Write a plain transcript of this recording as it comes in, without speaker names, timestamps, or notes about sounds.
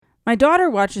My daughter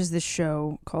watches this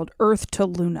show called Earth to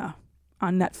Luna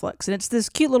on Netflix. And it's this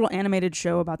cute little animated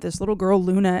show about this little girl,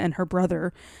 Luna, and her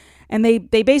brother. And they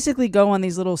basically go on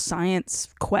these little science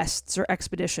quests or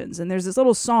expeditions. And there's this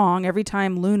little song every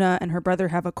time Luna and her brother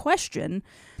have a question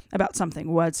about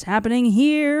something. What's happening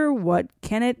here? What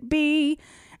can it be?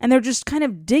 And they're just kind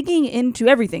of digging into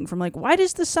everything from like, why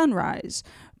does the sun rise?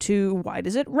 To why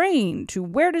does it rain? To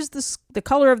where does the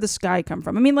color of the sky come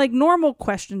from? I mean, like normal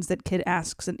questions that kid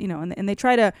asks, and and they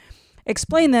try to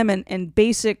explain them in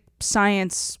basic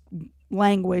science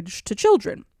language to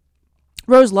children.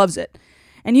 Rose loves it.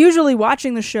 And usually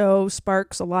watching the show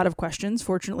sparks a lot of questions.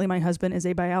 Fortunately, my husband is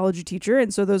a biology teacher,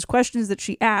 and so those questions that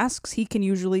she asks, he can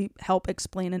usually help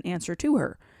explain and answer to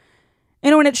her.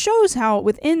 And it shows how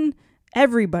within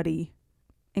everybody,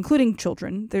 including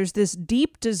children, there's this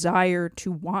deep desire to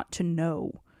want to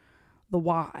know the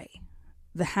why,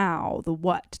 the how, the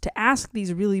what, to ask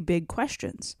these really big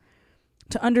questions,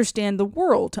 to understand the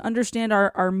world, to understand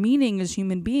our meaning as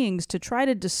human beings, to try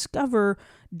to discover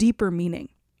deeper meaning.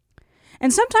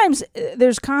 And sometimes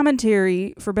there's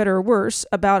commentary, for better or worse,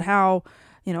 about how,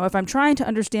 if I'm trying to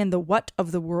understand the what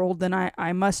of the world, then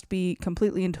I must be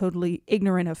completely and totally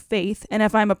ignorant of faith. And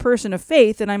if I'm a person of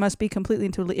faith, then I must be completely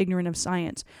and totally ignorant of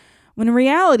science. When in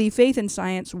reality, faith and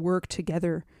science work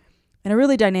together in a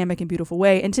really dynamic and beautiful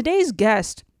way. And today's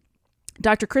guest,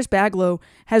 Dr. Chris Baglow,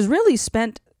 has really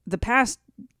spent the past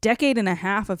decade and a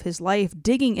half of his life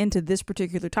digging into this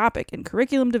particular topic in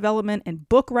curriculum development and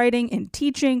book writing and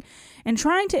teaching and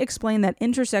trying to explain that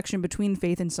intersection between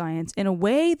faith and science in a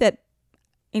way that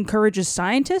encourages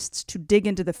scientists to dig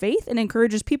into the faith and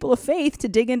encourages people of faith to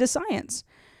dig into science.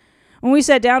 When we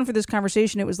sat down for this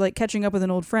conversation, it was like catching up with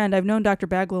an old friend. I've known Dr.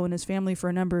 Baglow and his family for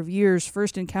a number of years,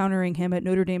 first encountering him at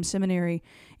Notre Dame Seminary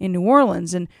in New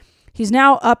Orleans. And he's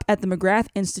now up at the McGrath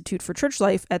Institute for Church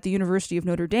Life at the University of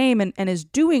Notre Dame and is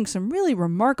doing some really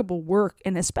remarkable work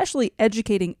and especially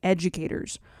educating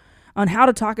educators on how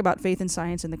to talk about faith and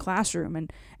science in the classroom.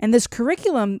 And this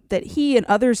curriculum that he and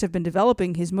others have been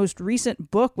developing, his most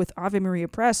recent book with Ave Maria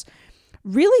Press,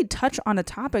 really touch on a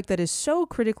topic that is so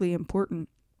critically important,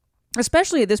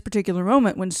 especially at this particular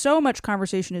moment when so much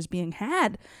conversation is being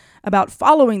had about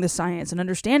following the science and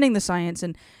understanding the science.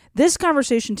 And this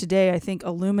conversation today, I think,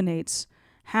 illuminates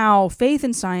how faith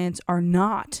and science are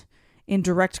not in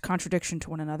direct contradiction to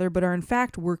one another, but are in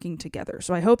fact working together.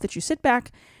 So I hope that you sit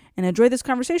back and enjoy this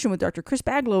conversation with Dr. Chris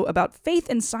Baglow about faith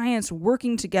and science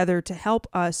working together to help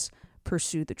us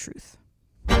pursue the truth.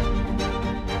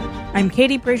 I'm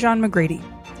Katie Prejean McGrady,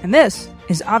 and this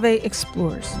is Ave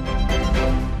Explores.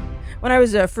 When I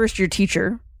was a first-year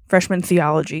teacher, freshman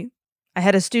theology, I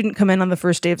had a student come in on the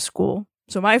first day of school.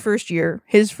 So my first year,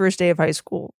 his first day of high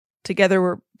school, together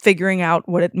we're figuring out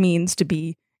what it means to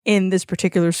be in this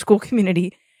particular school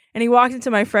community. And he walked into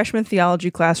my freshman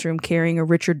theology classroom carrying a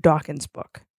Richard Dawkins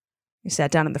book. He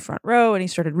sat down in the front row and he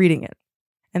started reading it.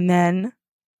 And then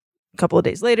a couple of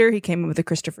days later, he came in with a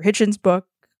Christopher Hitchens book.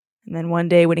 And then one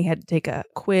day when he had to take a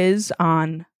quiz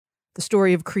on the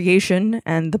story of creation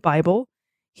and the Bible,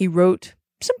 he wrote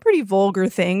some pretty vulgar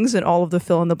things in all of the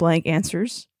fill-in-the-blank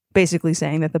answers, basically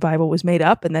saying that the Bible was made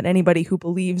up and that anybody who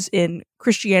believes in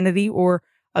Christianity or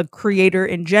a creator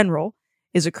in general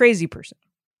is a crazy person.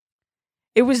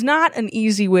 It was not an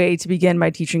easy way to begin my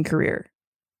teaching career.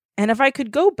 And if I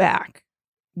could go back,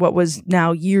 what was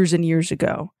now years and years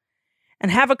ago, and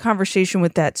have a conversation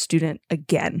with that student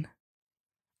again,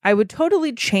 I would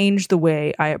totally change the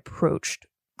way I approached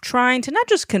trying to not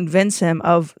just convince him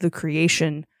of the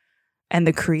creation and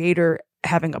the creator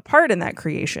having a part in that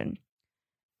creation,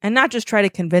 and not just try to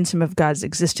convince him of God's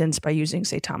existence by using,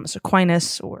 say, Thomas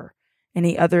Aquinas or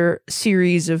any other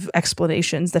series of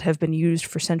explanations that have been used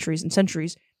for centuries and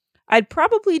centuries. I'd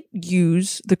probably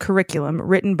use the curriculum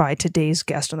written by today's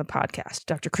guest on the podcast,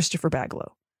 Dr. Christopher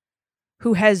Baglow,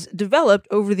 who has developed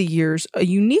over the years a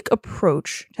unique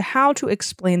approach to how to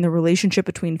explain the relationship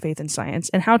between faith and science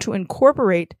and how to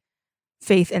incorporate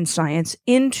faith and science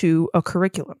into a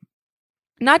curriculum.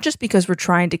 Not just because we're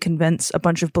trying to convince a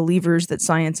bunch of believers that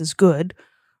science is good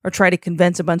or try to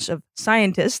convince a bunch of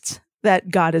scientists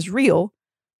that God is real,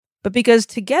 but because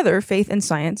together faith and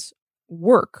science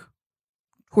work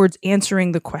towards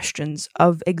answering the questions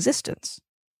of existence.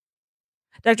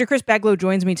 Dr. Chris Baglow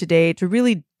joins me today to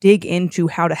really dig into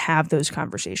how to have those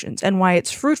conversations and why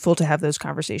it's fruitful to have those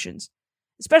conversations,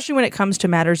 especially when it comes to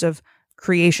matters of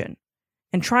creation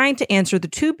and trying to answer the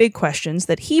two big questions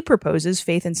that he proposes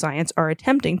faith and science are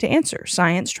attempting to answer.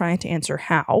 Science trying to answer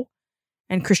how,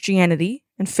 and Christianity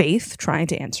and faith trying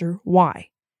to answer why.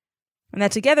 And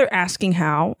that together, asking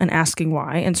how and asking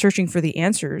why and searching for the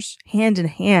answers, hand in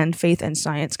hand, faith and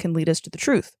science can lead us to the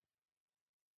truth.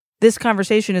 This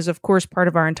conversation is, of course, part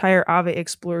of our entire Ave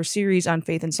Explorer series on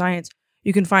faith and science.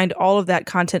 You can find all of that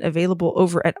content available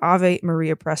over at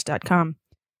AveMariaPress.com.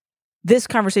 This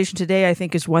conversation today, I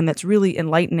think, is one that's really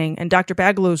enlightening, and Dr.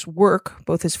 Baglow's work,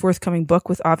 both his forthcoming book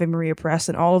with Ave Maria Press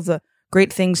and all of the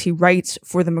great things he writes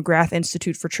for the McGrath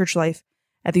Institute for Church Life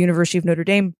at the University of Notre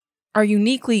Dame, are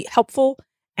uniquely helpful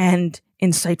and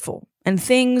insightful, and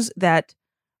things that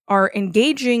are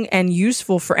engaging and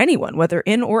useful for anyone, whether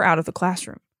in or out of the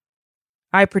classroom.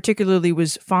 I particularly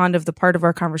was fond of the part of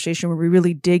our conversation where we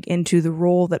really dig into the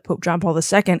role that Pope John Paul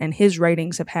II and his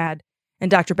writings have had in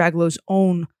Dr. Baglow's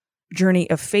own journey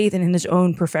of faith and in his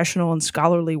own professional and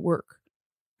scholarly work.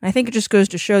 And I think it just goes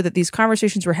to show that these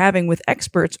conversations we're having with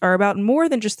experts are about more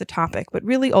than just the topic, but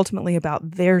really ultimately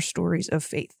about their stories of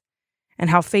faith and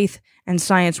how faith and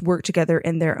science work together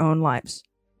in their own lives.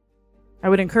 I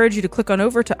would encourage you to click on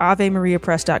over to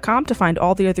AveMariaPress.com to find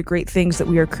all the other great things that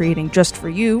we are creating just for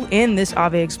you in this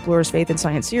Ave Explorers Faith and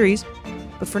Science series.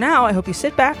 But for now, I hope you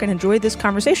sit back and enjoy this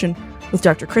conversation with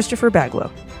Dr. Christopher Baglow.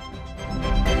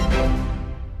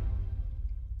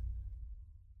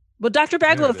 Well, Dr.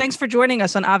 Baglow, thanks for joining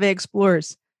us on Ave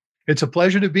Explorers. It's a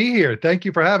pleasure to be here. Thank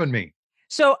you for having me.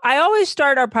 So I always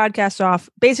start our podcast off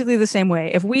basically the same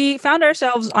way. If we found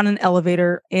ourselves on an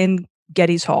elevator in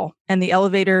Getty's Hall and the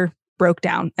elevator broke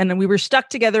down and then we were stuck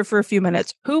together for a few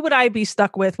minutes, who would I be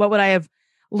stuck with? What would I have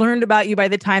learned about you by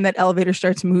the time that elevator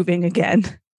starts moving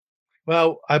again?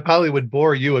 Well, I probably would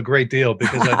bore you a great deal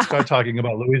because I'd start talking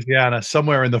about Louisiana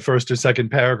somewhere in the first or second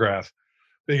paragraph,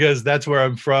 because that's where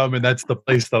I'm from and that's the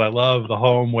place that I love, the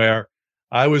home where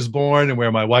I was born and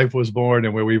where my wife was born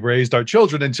and where we raised our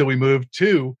children until we moved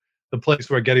to the place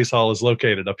where Getty's Hall is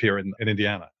located up here in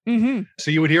Indiana. Mm-hmm.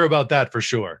 So you would hear about that for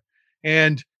sure.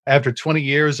 And after 20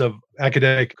 years of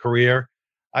academic career,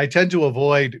 I tend to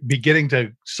avoid beginning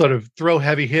to sort of throw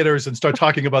heavy hitters and start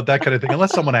talking about that kind of thing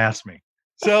unless someone asks me.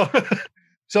 So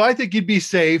I think you'd be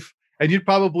safe and you'd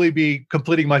probably be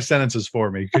completing my sentences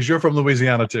for me because you're from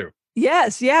Louisiana too.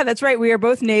 Yes, yeah, that's right. We are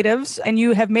both natives, and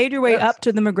you have made your way up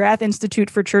to the McGrath Institute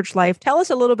for Church Life. Tell us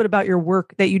a little bit about your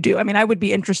work that you do. I mean, I would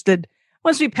be interested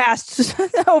once we passed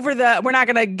over we're not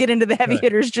going to get into the heavy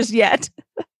hitters just yet.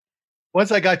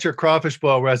 Once I got your crawfish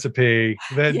boil recipe,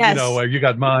 then, you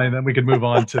got mine, then we could move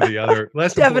on to the other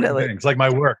less important things, like my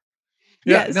work.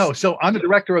 Yeah, yes. No, so I'm the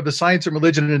director of the Science and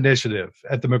Religion Initiative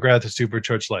at the McGrath Institute for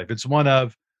Church Life. It's one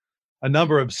of a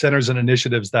number of centers and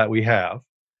initiatives that we have.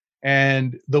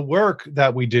 And the work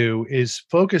that we do is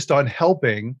focused on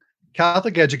helping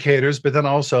Catholic educators, but then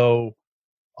also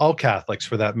all Catholics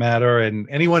for that matter, and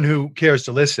anyone who cares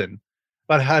to listen,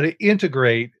 about how to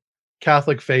integrate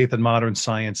Catholic faith and modern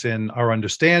science in our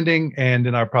understanding and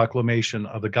in our proclamation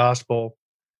of the gospel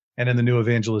and in the new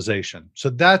evangelization.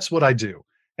 So that's what I do.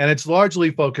 And it's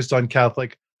largely focused on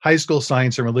Catholic high school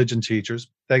science and religion teachers,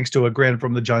 thanks to a grant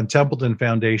from the John Templeton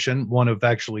Foundation, one of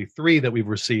actually 3 that we've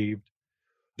received.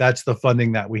 That's the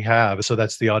funding that we have. So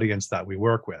that's the audience that we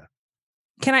work with.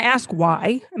 Can I ask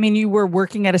why? I mean, you were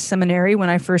working at a seminary when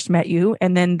I first met you,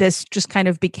 and then this just kind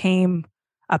of became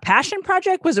a passion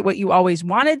project. Was it what you always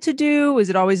wanted to do? Was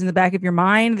it always in the back of your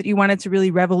mind that you wanted to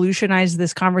really revolutionize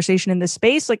this conversation in this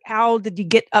space? Like, how did you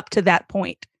get up to that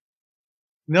point?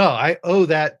 No, I owe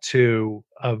that to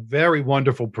a very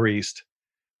wonderful priest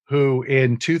who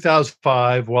in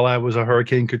 2005, while I was a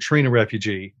Hurricane Katrina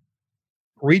refugee,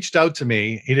 reached out to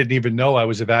me. He didn't even know I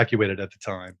was evacuated at the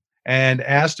time, and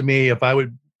asked me if I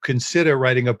would consider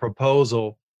writing a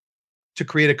proposal to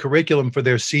create a curriculum for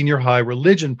their senior high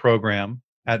religion program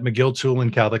at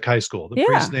McGill-Toolen Catholic High School. The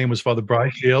priest's name was Father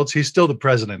Bryce Shields. He's still the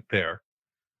president there.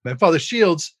 And Father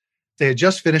Shields, they had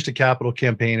just finished a capital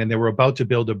campaign and they were about to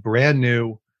build a brand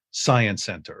new science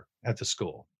center at the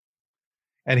school.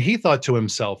 And he thought to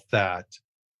himself that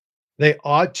they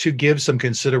ought to give some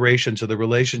consideration to the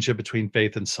relationship between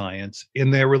faith and science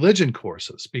in their religion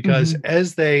courses, because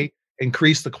as they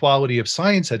increase the quality of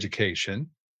science education,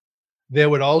 there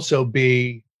would also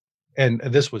be, and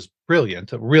this was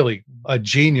brilliant, really a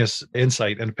genius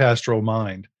insight and pastoral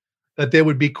mind, that there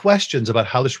would be questions about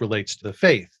how this relates to the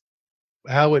faith,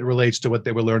 how it relates to what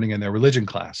they were learning in their religion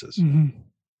classes.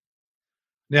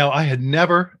 Now, I had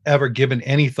never, ever given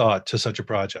any thought to such a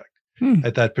project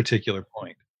at that particular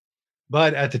point.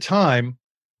 But at the time,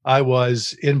 I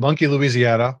was in Bunkie,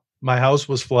 Louisiana. My house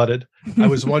was flooded. I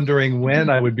was wondering when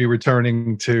I would be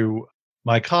returning to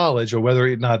my college, or whether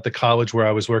or not the college where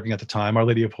I was working at the time, Our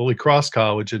Lady of Holy Cross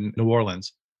College in New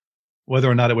Orleans, whether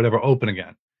or not it would ever open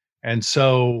again. And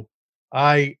so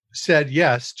I said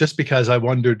yes, just because I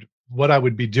wondered what I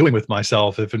would be doing with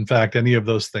myself if, in fact, any of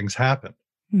those things happened.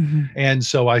 Hmm. And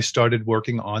so I started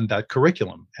working on that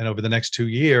curriculum. And over the next 2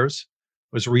 years,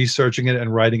 was researching it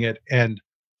and writing it and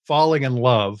falling in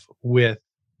love with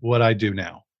what I do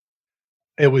now.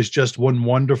 It was just one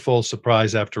wonderful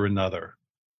surprise after another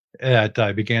that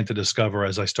I began to discover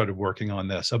as I started working on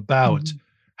this about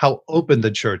how open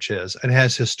the church is and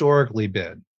has historically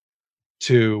been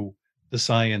to the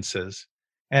sciences,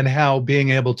 and how being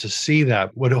able to see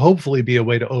that would hopefully be a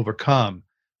way to overcome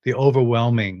the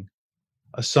overwhelming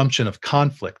assumption of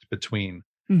conflict between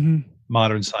Hmm.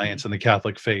 modern science and the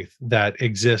Catholic faith that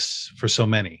exists for so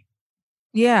many.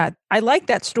 Yeah, I like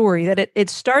that story that it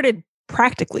started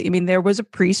practically. I mean, there was a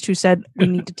priest who said, we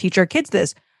need to teach our kids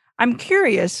this. I'm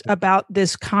curious about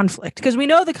this conflict because we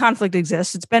know the conflict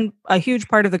exists. It's been a huge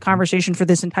part of the conversation for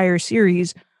this entire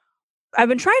series. I've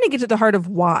been trying to get to the heart of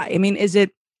why. I mean, is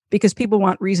it because people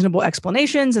want reasonable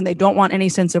explanations and they don't want any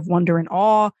sense of wonder and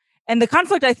awe? And the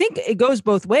conflict, I think it goes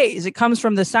both ways. It comes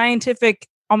from the scientific,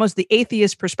 almost the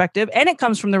atheist perspective, and it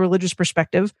comes from the religious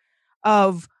perspective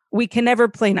of we can never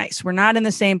play nice. We're not in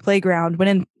the same playground when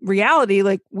in reality,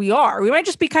 like we are. We might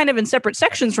just be kind of in separate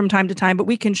sections from time to time, but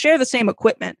we can share the same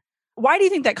equipment. Why do you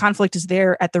think that conflict is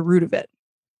there at the root of it?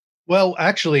 Well,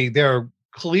 actually, there are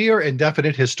clear and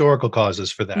definite historical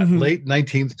causes for that. Mhm. Late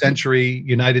 19th century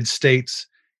United States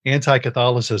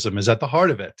anti-Catholicism is at the heart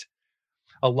of it.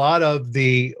 A lot of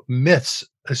the myths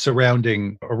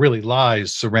surrounding, or really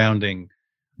lies surrounding,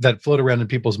 that float around in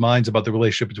people's minds about the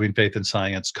relationship between faith and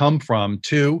science come from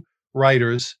two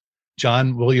writers,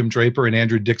 John William Draper and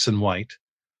Andrew Dixon White,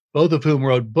 both of whom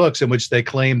wrote books in which they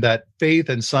claimed that faith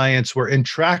and science were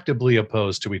intractably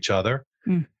opposed to each other,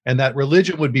 and that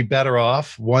religion would be better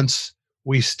off once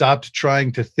we stopped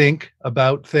trying to think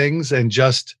about things and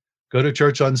just go to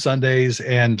church on Sundays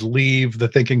and leave the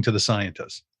thinking to the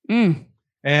scientists. Mm.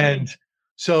 And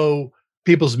so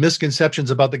people's misconceptions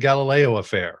about the Galileo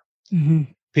affair, Mhm.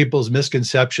 people's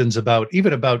misconceptions about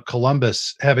even about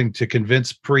Columbus having to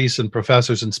convince priests and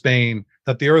professors in Spain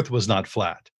that the earth was not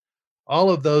flat. All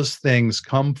of those things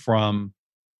come from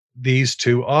these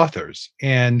two authors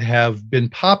and have been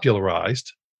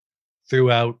popularized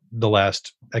throughout the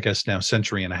last, I guess now,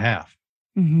 century and a half.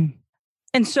 Mhm.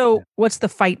 And so what's the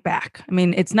fight back? I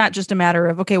mean, it's not just a matter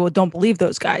of, okay, well, don't believe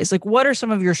those guys. Like, what are some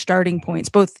of your starting points,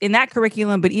 both in that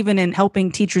curriculum, but even in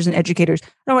helping teachers and educators? I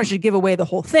don't want you to give away the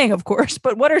whole thing, of course,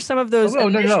 but what are some of Oh, those no,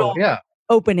 initial yeah,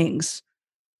 openings?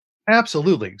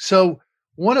 absolutely. So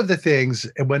one of the things,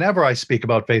 and whenever I speak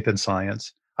about faith and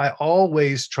science, I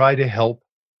always try to help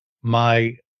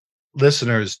my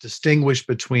listeners distinguish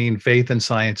between faith and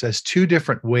science as two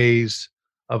different ways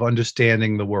of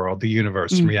understanding the world, the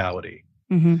universe, and reality.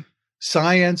 Mm-hmm.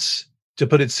 Science, to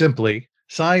put it simply,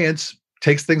 science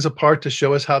takes things apart to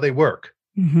show us how they work.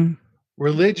 Mm-hmm.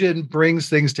 Religion brings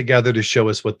things together to show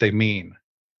us what they mean.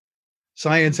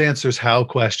 Science answers how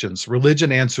questions.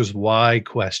 Religion answers why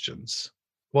questions.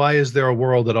 Why is there a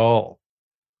world at all?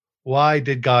 Why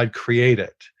did God create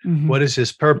it? Mm-hmm. What is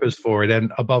his purpose for it?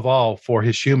 And above all, for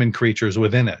his human creatures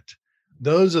within it.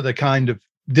 Those are the kind of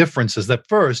differences that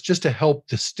first, just to help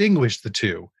distinguish the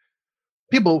two,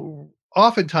 people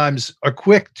oftentimes are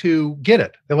quick to get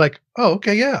it. They're like, oh,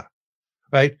 okay, yeah,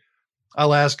 right?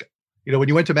 I'll ask, when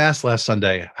you went to mass last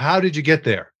Sunday, how did you get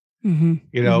there?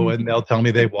 Mm-hmm. And they'll tell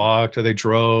me they walked or they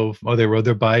drove or they rode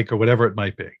their bike or whatever it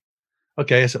might be.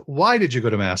 Okay, I said, why did you go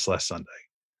to mass last Sunday?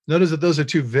 Notice that those are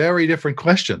two very different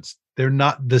questions. They're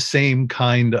not the same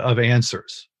kind of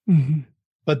answers,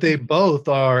 but they both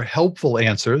are helpful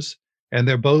answers and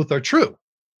they're both are true.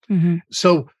 Mm-hmm.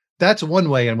 So that's one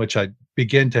way in which I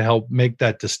begin to help make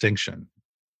that distinction.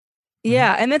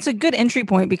 Yeah, and that's a good entry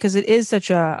point because it is such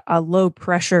a low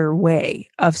pressure way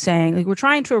of saying, like, we're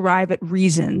trying to arrive at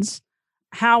reasons.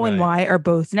 How and why are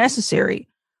both necessary.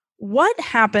 What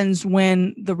happens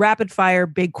when the rapid fire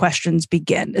big questions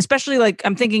begin? Especially, like,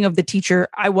 I'm thinking of the teacher.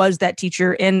 I was that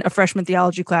teacher in a freshman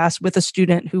theology class with a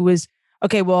student who was,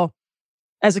 okay, well,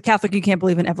 as a Catholic, you can't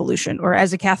believe in evolution. Or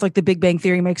as a Catholic, the Big Bang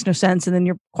Theory makes no sense. And then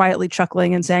you're quietly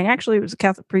chuckling and saying, actually, it was a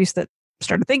Catholic priest that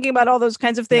started thinking about all those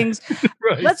kinds of things.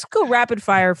 Right. Let's go rapid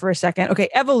fire for a second. Okay,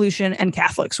 evolution and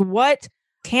Catholics. What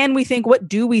can we think? What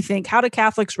do we think? How do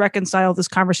Catholics reconcile this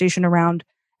conversation around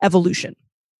evolution?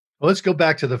 Well, let's go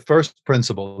back to the first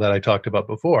principle that I talked about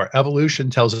before.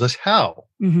 Evolution tells us how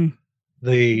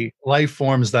the life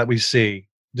forms that we see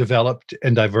developed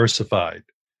and diversified.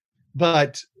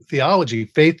 But theology,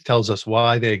 faith, tells us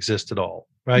why they exist at all,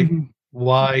 right?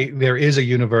 Why there is a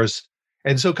universe.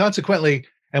 And so consequently,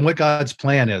 and what God's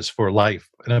plan is for life,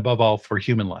 and above all, for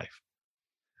human life.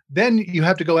 Then you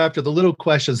have to go after the little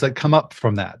questions that come up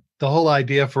from that, The whole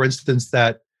idea, for instance,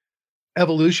 that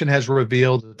evolution has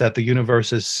revealed that the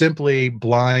universe is simply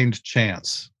blind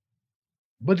chance,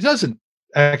 but it doesn't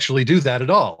actually do that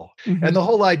at all. And Mhm. the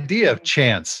whole idea of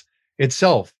chance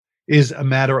itself is a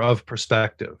matter of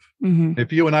perspective. Mhm.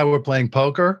 If you and I were playing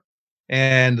poker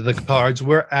and the cards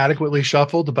were adequately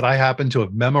shuffled, but I happen to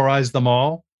have memorized them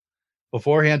all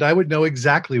beforehand, I would know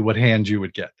exactly what hand you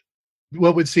would get.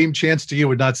 What would seem chance to you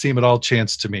would not seem at all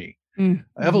chance to me. Mm. Mhm.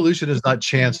 Evolution is not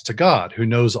chance to God, who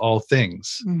knows all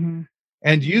things, Mhm.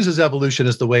 and uses evolution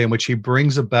as the way in which he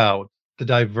brings about the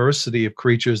diversity of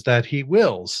creatures that he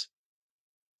wills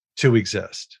to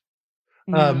exist.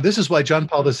 Yeah. This is why John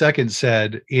Paul II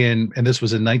said and this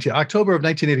was in October of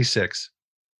 1986,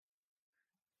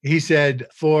 he said,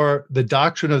 for the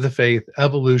doctrine of the faith,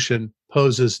 evolution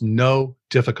poses no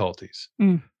difficulties.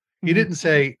 Mm. He Mhm. didn't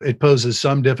say it poses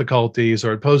some difficulties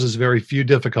or it poses very few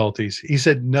difficulties. He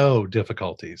said no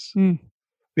difficulties Mm.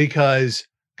 because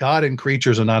God and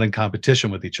creatures are not in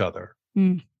competition with each other.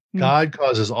 Mm. Mm. God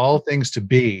causes all things to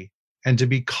be and to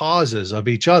be causes of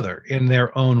each other in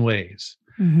their own ways.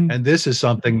 Mhm. And this is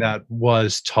something that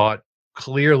was taught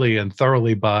clearly and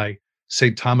thoroughly by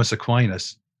St. Thomas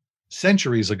Aquinas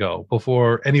centuries ago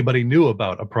before anybody knew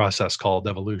about a process called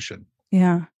evolution.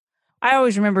 Yeah. I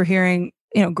always remember hearing,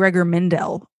 Gregor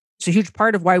Mendel. It's a huge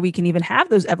part of why we can even have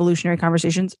those evolutionary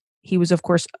conversations. He was, of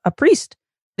course, a priest.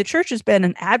 The church has been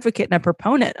an advocate and a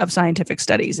proponent of scientific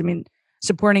studies. I mean,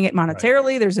 supporting it Right.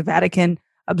 monetarily. There's a Vatican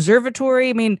observatory.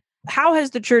 I mean, how has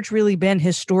the church really been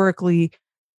historically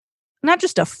not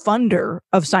just a funder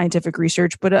of scientific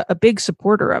research, but a big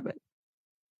supporter of it?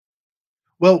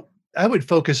 Well, I would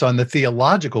focus on the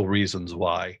theological reasons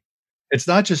why. It's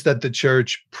not just that the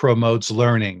church promotes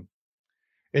learning,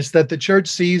 it's that the church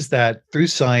sees that through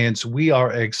science, we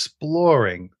are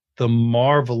exploring the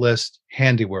marvelous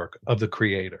handiwork of the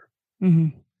Creator.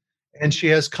 Mhm. And she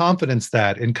has confidence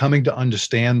that in coming to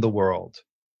understand the world,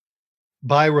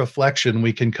 by reflection,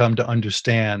 we can come to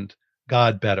understand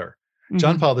God better.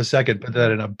 John Mhm. Paul II put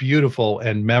that in a beautiful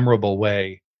and memorable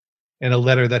way in a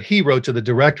letter that he wrote to the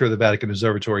director of the Vatican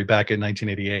Observatory back in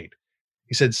 1988.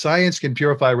 He said, science can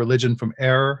purify religion from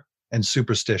error and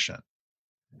superstition,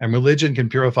 and religion can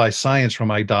purify science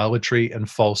from idolatry and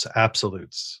false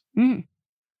absolutes. Mm.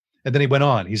 And then he went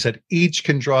on. He said, each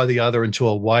can draw the other into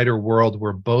a wider world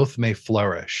where both may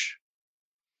flourish.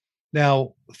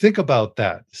 Now, think about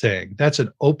that saying. That's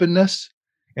an openness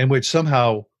in which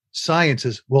somehow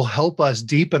sciences will help us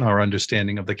deepen our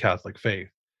understanding of the Catholic faith.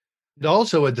 And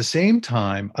also, at the same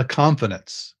time, a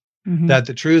confidence Mhm. that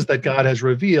the truths that God has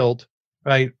revealed,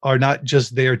 right, are not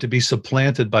just there to be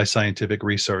supplanted by scientific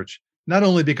research, not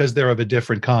only because they're of a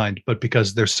different kind, but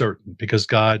because they're certain, because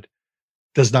God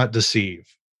does not deceive.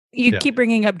 You Yeah, keep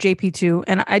bringing up JP2,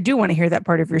 and I do want to hear that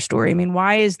part of your story. I mean,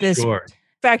 why is this sure.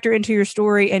 factor into your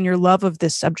story and your love of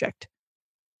this subject?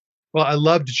 Well, I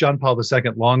loved John Paul II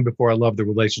long before I loved the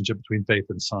relationship between faith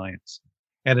and science.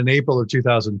 And in April of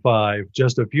 2005,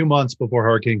 just a few months before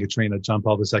Hurricane Katrina, John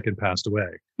Paul II passed away,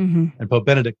 Mhm. and Pope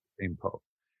Benedict became Pope.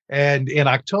 And in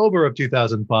October of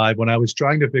 2005, when I was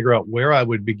trying to figure out where I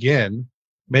would begin,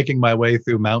 making my way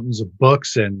through mountains of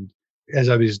books, and as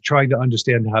I was trying to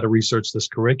understand how to research this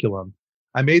curriculum,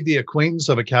 I made the acquaintance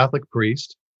of a Catholic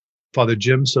priest, Father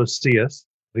Jim Sosias,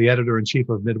 the editor in chief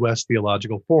of Midwest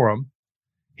Theological Forum.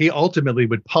 He ultimately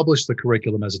would publish the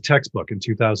curriculum as a textbook in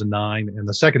 2009, and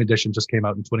the second edition just came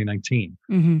out in 2019.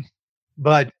 Mhm.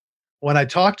 But when I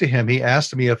talked to him, he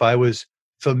asked me if I was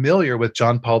familiar with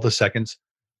John Paul II's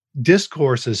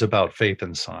discourses about faith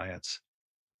and science,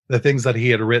 the things that he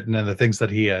had written and the things that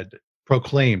he had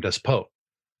proclaimed as Pope.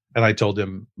 And I told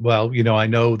him, well, I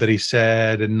know that he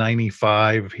said in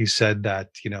 95, he said that,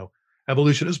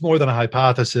 evolution is more than a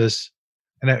hypothesis.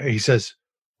 And he says,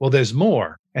 well, there's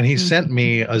more. And he Mm. sent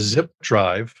me a zip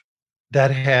drive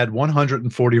that had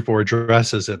 144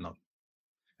 addresses in them.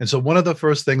 And so one of the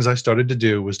first things I started to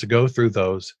do was to go through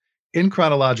those in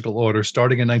chronological order,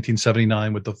 starting in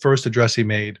 1979 with the first address he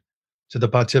made to the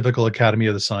Pontifical Academy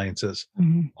of the Sciences,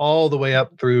 Mhm. all the way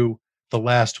up through the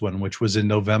last one, which was in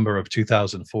November of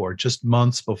 2004, just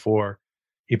months before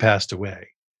he passed away.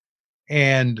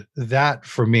 And that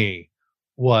for me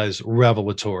was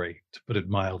revelatory, to put it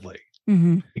mildly,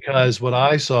 Mhm. because what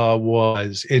I saw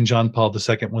was in John Paul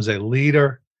II was a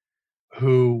leader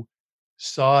who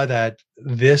saw that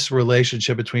this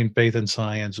relationship between faith and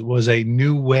science was a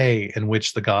new way in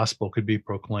which the gospel could be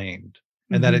proclaimed,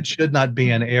 and that Mhm. it should not be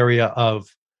an area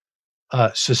of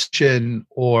suspicion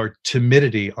or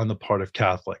timidity on the part of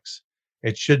Catholics.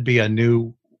 It should be a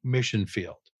new mission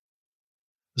field.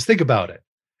 Let's think about it.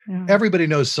 Yeah. Everybody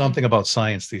knows something about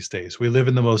science these days. We live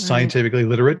in the most Right. scientifically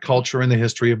literate culture in the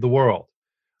history of the world.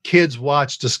 Kids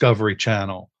watch Discovery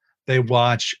Channel. They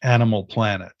watch Animal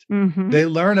Planet. Mm-hmm. They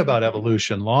learn about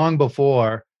evolution long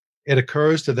before it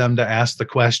occurs to them to ask the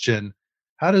question,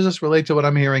 how does this relate to what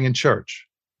I'm hearing in church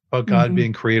about God Mm-hmm.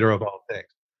 being creator of all things?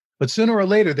 But sooner or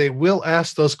later, they will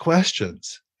ask those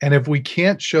questions. And if we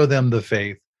can't show them the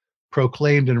faith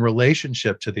proclaimed in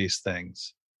relationship to these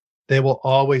things, they will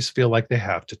always feel like they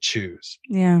have to choose.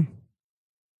 Yeah.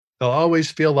 They'll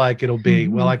always feel like it'll be,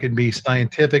 well, Mm-hmm. I can be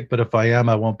scientific, but if I am,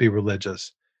 I won't be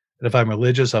religious. And if I'm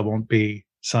religious, I won't be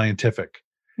scientific.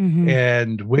 Mm-hmm.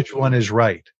 And which one is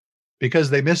right? Because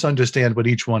they misunderstand what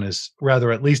each one is,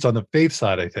 rather, at least on the faith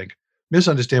side, I think,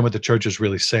 misunderstand what the church is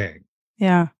really saying.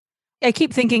 Yeah. I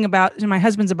keep thinking about my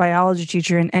husband's a biology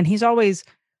teacher, and he's always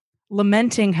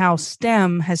lamenting how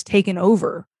STEM has taken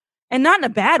over, and not in a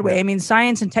bad way. Yeah. I mean,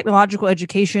 science and technological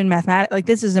education, mathematics, like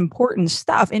this is important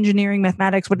stuff, engineering,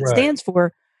 mathematics, what it Right. stands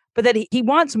for, but that he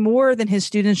wants more than his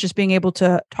students just being able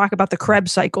to talk about the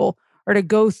Krebs cycle or to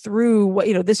go through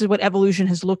what, this is what evolution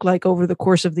has looked like over the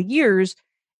course of the years.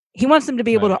 He wants them to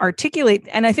be able Right. to articulate.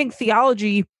 And I think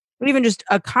theology, or even just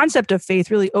a concept of faith,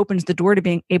 really opens the door to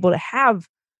being able to have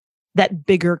that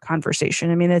bigger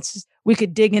conversation. I mean, we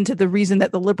could dig into the reason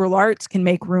that the liberal arts can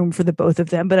make room for the both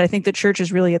of them, but I think the church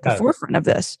is really at the Yes. forefront of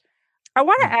this. I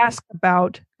want to ask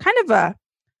about kind of a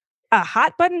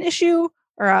hot button issue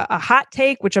or a hot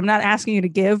take, which I'm not asking you to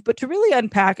give, but to really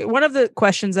unpack it. One of the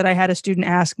questions that I had a student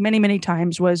ask many, many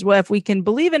times was, well, if we can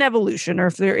believe in evolution or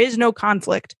if there is no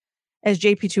conflict, as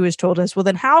JP2 has told us, well,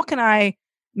 then how can I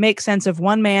make sense of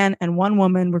one man and one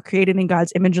woman were created in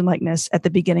God's image and likeness at the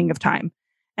beginning of time?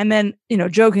 And then,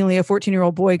 jokingly, a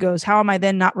 14-year-old boy goes, how am I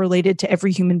then not related to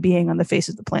every human being on the face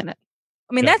of the planet?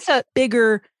 I mean, Yeah. That's a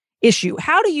bigger issue.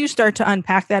 How do you start to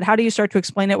unpack that? How do you start to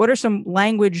explain it? What are some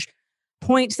language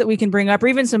points that we can bring up, or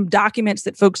even some documents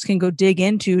that folks can go dig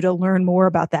into to learn more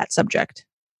about that subject?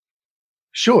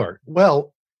 Sure.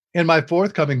 Well, in my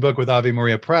forthcoming book with Ave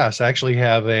Maria Press, I actually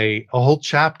have a whole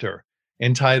chapter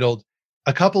entitled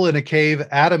A Couple in a Cave,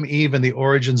 Adam, Eve, and the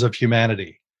Origins of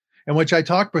Humanity, in which I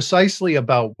talk precisely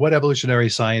about what evolutionary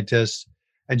scientists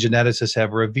and geneticists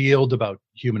have revealed about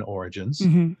human origins,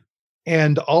 Mm-hmm.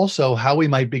 and also how we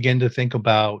might begin to think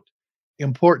about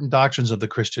important doctrines of the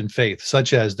Christian faith,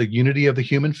 such as the unity of the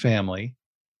human family,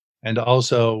 and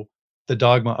also the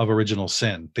dogma of original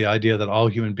sin, the idea that all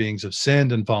human beings have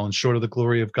sinned and fallen short of the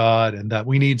glory of God, and that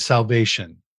we need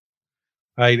salvation,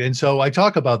 right? And so I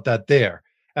talk about that there,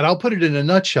 and I'll put it in a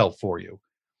nutshell for you.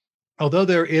 Although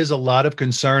there is a lot of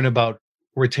concern about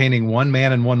retaining one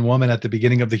man and one woman at the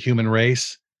beginning of the human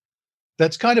race,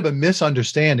 that's kind of a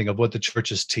misunderstanding of what the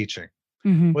church is teaching.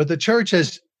 Mm-hmm. What the church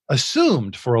has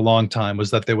assumed for a long time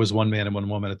was that there was one man and one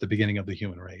woman at the beginning of the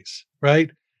human race, right?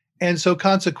 And so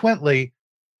consequently,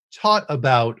 taught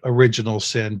about original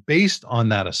sin based on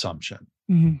that assumption,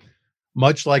 Mm-hmm.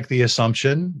 much like the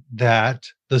assumption that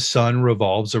the sun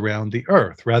revolves around the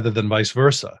earth rather than vice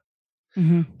versa.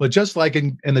 Mm-hmm. But just like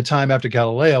in the time after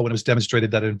Galileo, when it was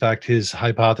demonstrated that, in fact, his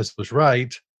hypothesis was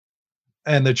right,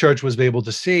 and the church was able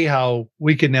to see how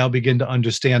we can now begin to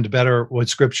understand better what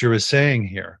Scripture is saying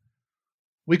here,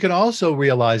 we can also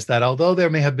realize that although there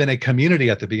may have been a community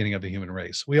at the beginning of the human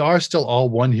race, we are still all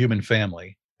one human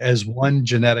family. As one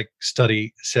genetic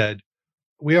study said,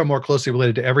 we are more closely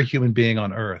related to every human being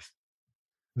on Earth.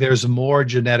 There's more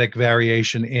genetic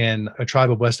variation in a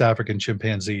tribe of West African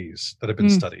chimpanzees that have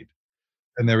been studied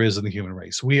than there is in the human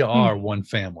race. We are one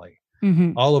family.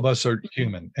 Mm-hmm. All of us are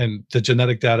human, and the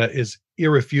genetic data is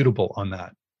irrefutable on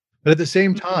that. But at the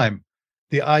same time,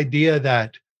 the idea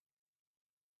that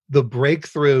the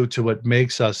breakthrough to what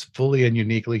makes us fully and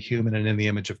uniquely human and in the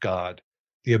image of God,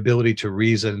 the ability to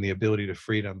reason and the ability to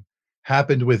freedom,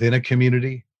 happened within a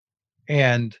community,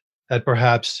 and that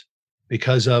perhaps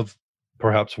because of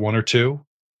perhaps one or two,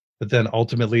 but then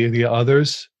ultimately the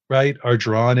others, right, are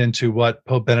drawn into what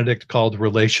Pope Benedict called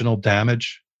relational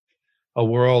damage, a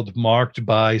world marked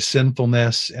by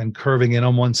sinfulness and curving in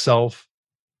on oneself,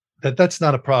 that's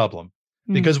not a problem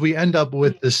because we end up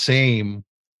with the same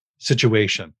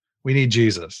situation. We need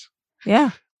Jesus.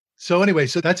 Yeah. So anyway,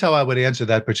 so that's how I would answer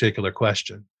that particular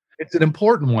question. It's an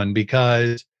important one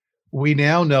because we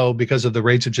now know, because of the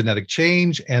rates of genetic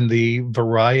change and the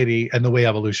variety and the way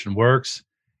evolution works,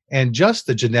 and just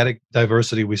the genetic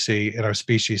diversity we see in our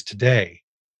species today,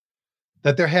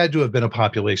 that there had to have been a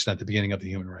population at the beginning of the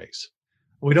human race.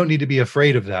 We don't need to be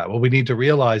afraid of that. What we need to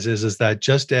realize is that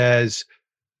just as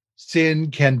sin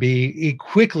can be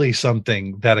quickly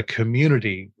something that a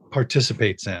community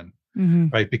participates in,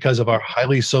 right, because of our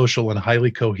highly social and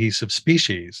highly cohesive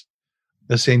species,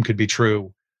 the same could be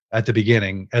true at the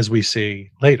beginning as we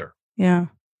see later. Yeah.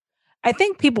 I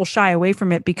think people shy away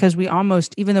from it because we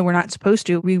almost, even though we're not supposed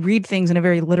to, we read things in a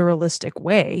very literalistic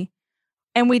way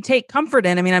and we take comfort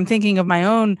in. I mean, I'm thinking of my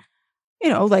own,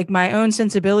 like my own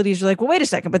sensibilities are like, well, wait a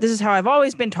second, but this is how I've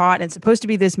always been taught. And it's supposed to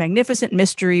be this magnificent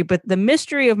mystery. But the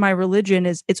mystery of my religion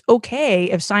is it's okay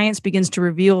if science begins to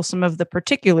reveal some of the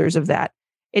particulars of that.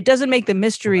 It doesn't make the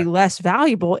mystery less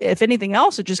valuable. If anything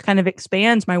else, it just kind of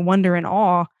expands my wonder and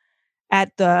awe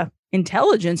at the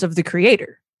intelligence of the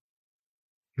creator.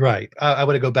 Right. I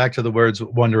want to go back to the words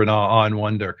wonder and awe and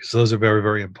wonder, because those are very,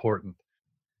 very important.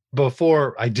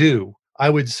 Before I do, I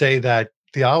would say that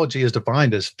theology is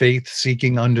defined as faith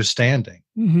seeking understanding.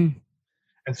 Mm-hmm.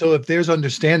 And so if there's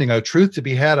understanding, a truth to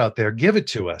be had out there, give it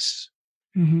to us.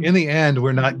 Mm-hmm. In the end,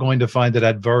 we're not going to find it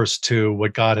adverse to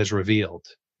what God has revealed,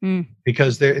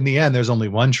 because there, in the end, there's only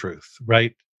one truth,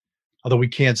 right? Although we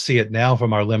can't see it now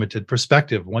from our limited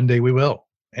perspective, one day we will.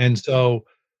 And so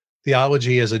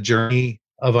theology is a journey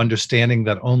of understanding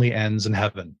that only ends in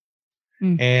heaven.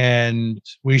 And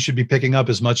we should be picking up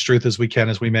as much truth as we can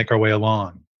as we make our way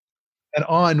along. And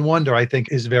awe and wonder, I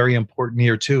think, is very important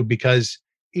here too, because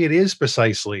it is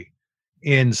precisely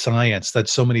in science that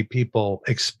so many people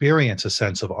experience a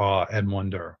sense of awe and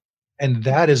wonder. And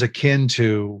that is akin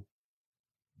to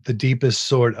the deepest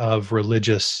sort of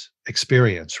religious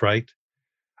experience, right?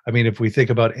 I mean, if we think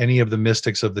about any of the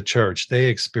mystics of the church, they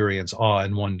experience awe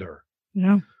and wonder.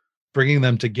 Yeah. Bringing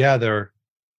them together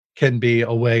can be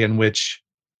a way in which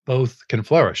both can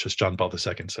flourish, as John Paul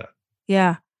II said.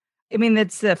 Yeah. I mean,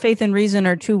 it's faith and reason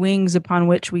are two wings upon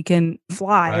which we can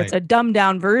fly. Right. It's a dumbed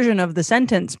down version of the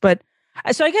sentence. But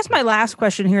so I guess my last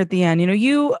question here at the end,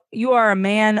 you are a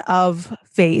man of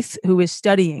faith who is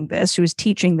studying this, who is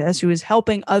teaching this, who is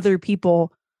helping other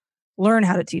people learn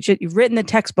how to teach it. You've written the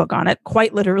textbook on it,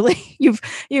 quite literally.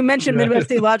 You mentioned Midwest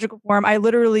Theological Forum. I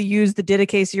literally use the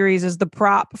Didache series as the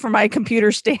prop for my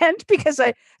computer stand because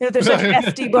they're such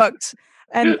hefty books.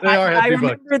 And I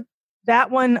remember that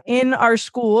one in our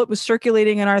school. It was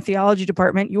circulating in our theology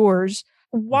department, yours.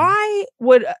 Why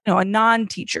would a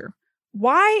non-teacher,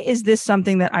 why is this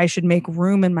something that I should make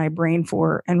room in my brain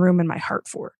for and room in my heart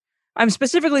for? I'm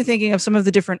specifically thinking of some of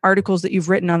the different articles that you've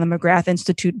written on the McGrath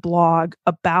Institute blog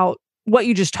about what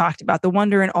you just talked about, the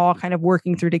wonder and awe kind of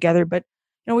working through together. But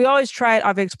we always try at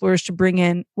Ave Explorers to bring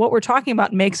in what we're talking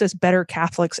about makes us better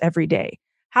Catholics every day.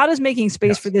 How does making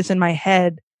space for this in my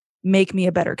head make me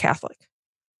a better Catholic?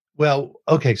 Well,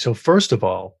 okay. So first of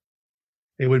all,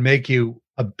 it would make you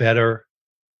a better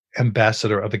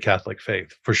ambassador of the Catholic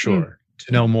faith, for sure,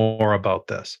 to know more about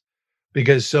this,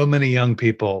 because so many young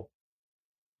people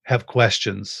have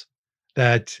questions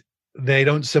that they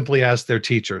don't simply ask their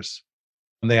teachers.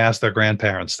 They ask their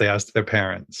grandparents, they ask their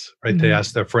parents, right? They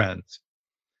ask their friends.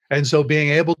 And so being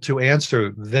able to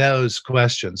answer those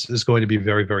questions is going to be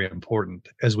very, very important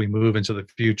as we move into the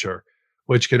future,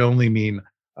 which can only mean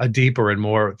a deeper and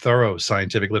more thorough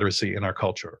scientific literacy in our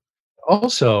culture.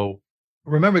 Also,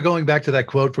 remember going back to that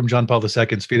quote from John Paul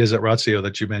II's Fides et Ratio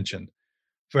that you mentioned,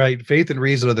 right? Faith and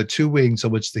reason are the two wings on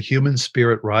which the human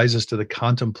spirit rises to the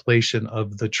contemplation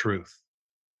of the truth.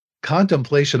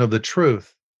 Contemplation of the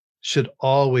truth should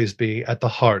always be at the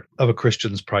heart of a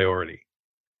Christian's priority,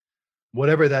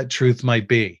 whatever that truth might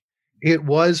be. It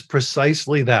was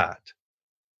precisely that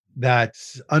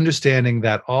understanding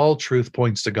that all truth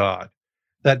points to God,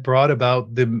 that brought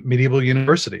about the medieval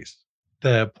universities,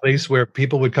 the place where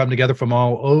people would come together from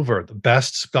all over, the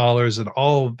best scholars in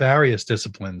all various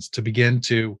disciplines, to begin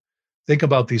to think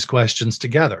about these questions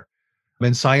together.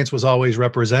 And science was always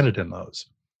represented in those.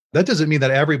 That doesn't mean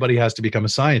that everybody has to become a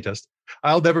scientist.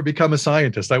 I'll never become a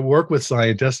scientist. I work with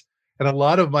scientists, and a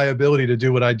lot of my ability to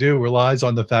do what I do relies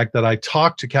on the fact that I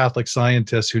talk to Catholic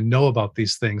scientists who know about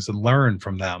these things and learn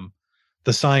from them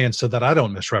the science so that I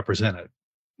don't misrepresent it.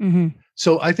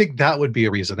 So I think that would be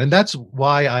a reason. And that's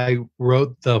why I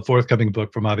wrote the forthcoming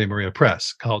book from Ave Maria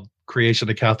Press called Creation,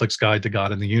 a Catholic's Guide to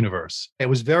God and the Universe. It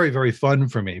was very, very fun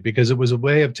for me because it was a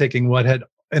way of taking what had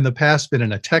in the past been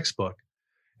in a textbook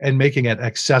and making it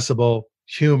accessible,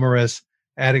 humorous,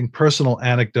 adding personal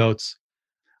anecdotes.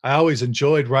 I always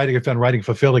enjoyed writing. I found writing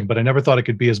fulfilling, but I never thought it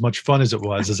could be as much fun as it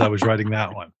was as I was writing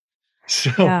that one.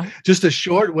 So just a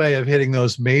short way of hitting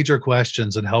those major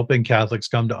questions and helping Catholics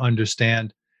come to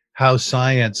understand how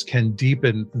science can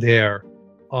deepen their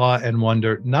awe and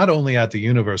wonder, not only at the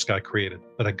universe God created,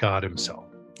 but at God himself.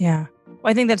 Yeah.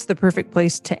 Well, I think that's the perfect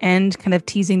place to end, kind of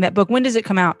teasing that book. When does it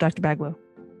come out, Dr. Baglow?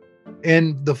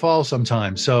 In the fall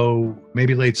sometime. So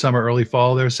maybe late summer, early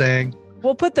fall, they're saying.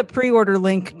 We'll put the pre-order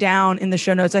link down in the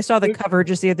show notes. I saw the cover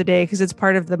just the other day because it's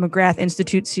part of the McGrath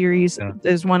Institute series. Yeah.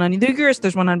 There's one on Eucharist.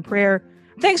 There's one on prayer.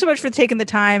 Thanks so much for taking the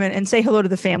time and say hello to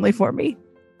the family for me.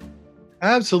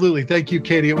 Absolutely. Thank you,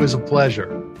 Katie. It was a pleasure.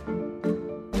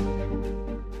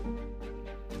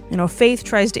 You know, faith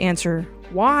tries to answer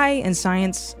why and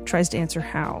science tries to answer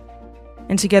how.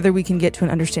 And together we can get to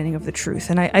an understanding of the truth.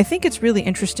 And I think it's really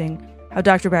interesting how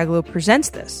Dr. Bagalow presents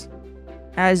this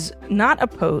as not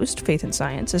opposed, faith and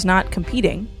science, as not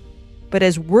competing, but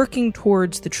as working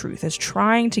towards the truth, as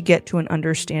trying to get to an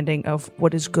understanding of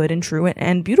what is good and true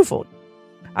and beautiful.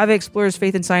 Ave Explores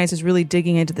Faith and Science is really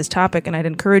digging into this topic, and I'd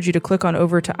encourage you to click on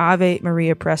over to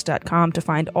AveMariaPress.com to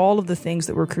find all of the things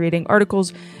that we're creating,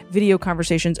 articles, video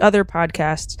conversations, other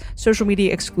podcasts, social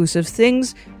media exclusives,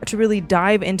 things to really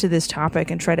dive into this topic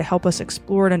and try to help us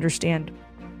explore and understand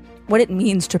what it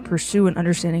means to pursue an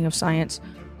understanding of science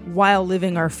while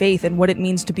living our faith, and what it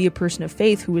means to be a person of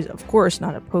faith who is, of course,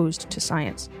 not opposed to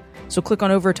science. So click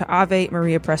on over to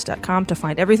AveMariaPress.com to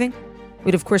find everything.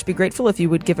 We'd, of course, be grateful if you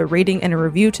would give a rating and a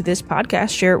review to this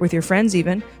podcast, share it with your friends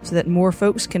even, so that more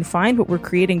folks can find what we're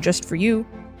creating just for you.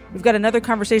 We've got another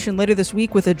conversation later this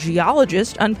week with a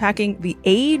geologist unpacking the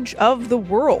age of the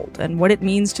world and what it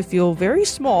means to feel very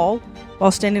small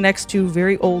while standing next to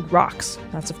very old rocks.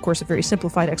 That's, of course, a very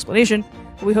simplified explanation,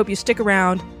 but we hope you stick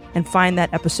around and find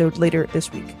that episode later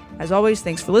this week. As always,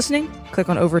 thanks for listening. Click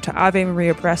on over to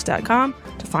AveMariaPress.com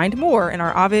to find more in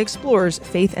our Ave Explores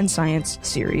Faith and Science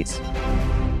series.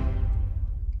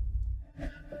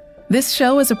 This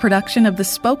show is a production of the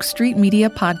Spoke Street Media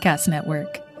Podcast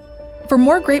Network. For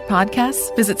more great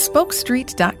podcasts, visit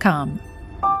spokestreet.com.